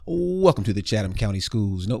Welcome to the Chatham County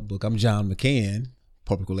Schools Notebook. I'm John McCann,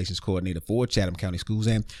 Public Relations Coordinator for Chatham County Schools.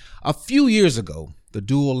 And a few years ago, the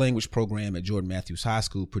dual language program at Jordan Matthews High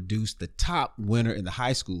School produced the top winner in the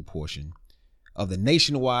high school portion of the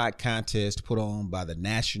nationwide contest put on by the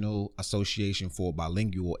National Association for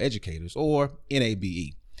Bilingual Educators, or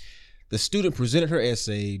NABE. The student presented her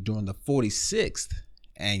essay during the 46th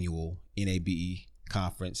annual NABE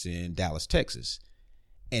conference in Dallas, Texas.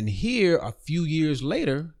 And here, a few years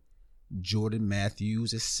later, Jordan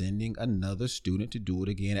Matthews is sending another student to do it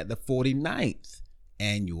again at the 49th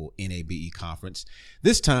annual NABE conference.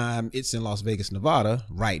 This time, it's in Las Vegas, Nevada.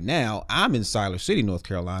 Right now, I'm in Siler City, North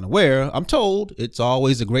Carolina, where I'm told it's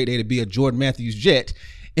always a great day to be a Jordan Matthews Jet.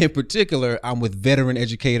 In particular, I'm with veteran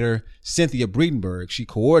educator Cynthia Bredenberg. She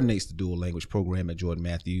coordinates the dual language program at Jordan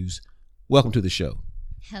Matthews. Welcome to the show.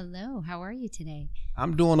 Hello, how are you today?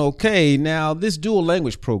 I'm doing okay. Now, this dual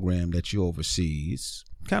language program that you oversee is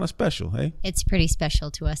kind of special, hey? It's pretty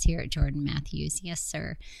special to us here at Jordan Matthews. Yes,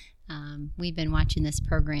 sir. We've been watching this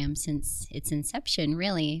program since its inception,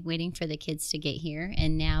 really, waiting for the kids to get here.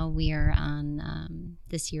 And now we are on,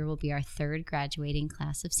 this year will be our third graduating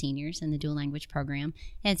class of seniors in the dual language program.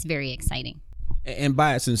 And it's very exciting. And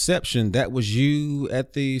by its inception, that was you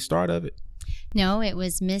at the start of it? No, it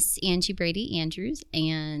was Miss Angie Brady Andrews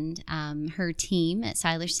and her team at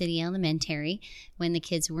Siler City Elementary when the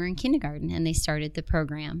kids were in kindergarten and they started the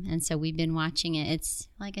program. And so we've been watching it.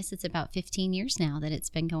 I guess it's about 15 years now that it's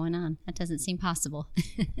been going on. That doesn't seem possible.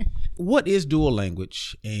 What is dual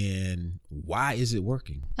language and why is it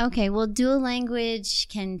working? Okay, well, dual language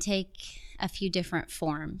can take a few different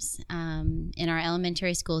forms. In our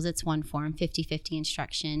elementary schools, it's one form, 50-50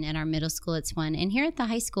 instruction. In our middle school, it's one. And here at the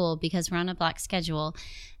high school, because we're on a block schedule,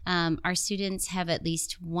 our students have at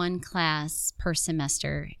least one class per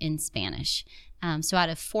semester in Spanish. So out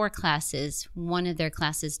of 4 classes, one of their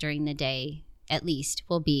classes during the day, at least,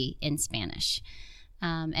 will be in Spanish.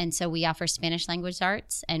 And so we offer Spanish language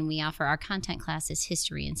arts, and we offer our content classes,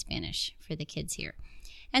 history and Spanish, for the kids here.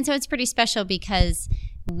 And so it's pretty special because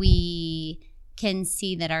we can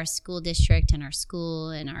see that our school district and our school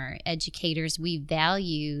and our educators, we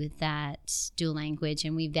value that dual language,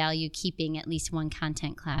 and we value keeping at least one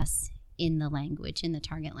content class in the language, in the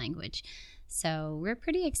target language. So we're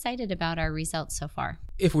pretty excited about our results so far.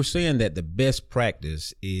 If we're saying that the best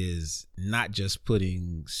practice is not just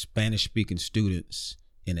putting Spanish-speaking students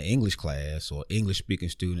in an English class or English-speaking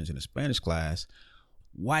students in a Spanish class,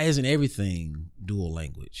 why isn't everything dual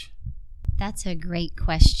language? That's a great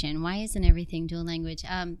question. Why isn't everything dual language?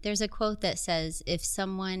 There's a quote that says, if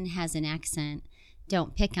someone has an accent,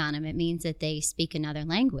 don't pick on them. It means that they speak another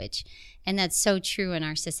language. And that's so true in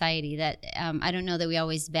our society that I don't know that we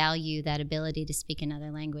always value that ability to speak another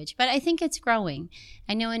language. But I think it's growing.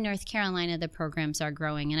 I know in North Carolina the programs are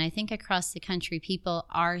growing. And I think across the country people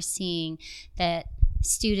are seeing that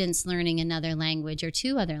students learning another language or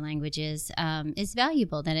 2 other languages is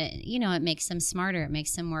valuable, that it makes them smarter. It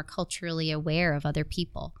makes them more culturally aware of other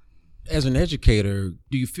people. As an educator,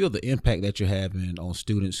 do you feel the impact that you're having on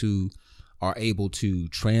students who are able to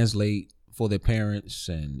translate for their parents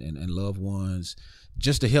and loved ones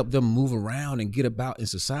just to help them move around and get about in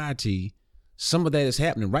society? Some of that is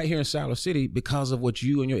happening right here in Siler City because of what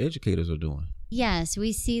you and your educators are doing. Yes,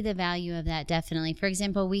 we see the value of that, definitely. For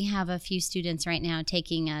example, we have a few students right now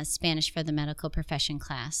taking a Spanish for the medical profession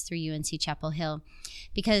class through UNC Chapel Hill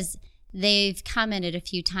because they've commented a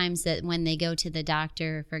few times that when they go to the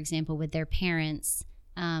doctor, for example, with their parents,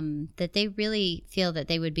 that they really feel that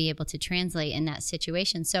they would be able to translate in that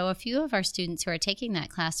situation. So a few of our students who are taking that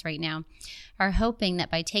class right now are hoping that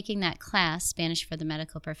by taking that class, Spanish for the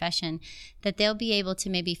medical profession, that they'll be able to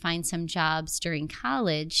maybe find some jobs during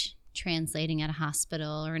college translating at a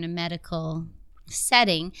hospital or in a medical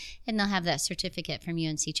setting, and they'll have that certificate from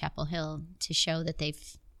UNC Chapel Hill to show that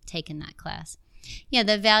they've taken that class. Yeah,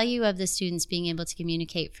 the value of the students being able to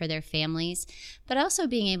communicate for their families, but also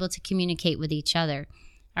being able to communicate with each other.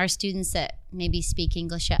 Our students that maybe speak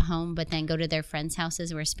English at home, but then go to their friends'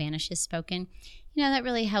 houses where Spanish is spoken, that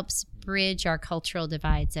really helps bridge our cultural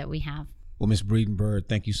divides that we have. Well, Ms. Bredenberg,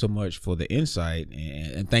 thank you so much for the insight,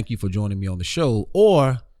 and thank you for joining me on the show.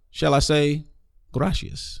 Or shall I say,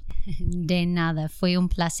 gracias? De nada. Fue un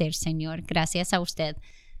placer, señor. Gracias a usted.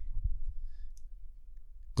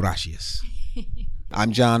 Gracias.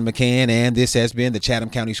 I'm John McCann, and this has been the Chatham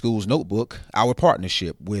County Schools Notebook, our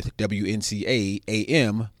partnership with WNCA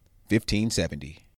AM 1570.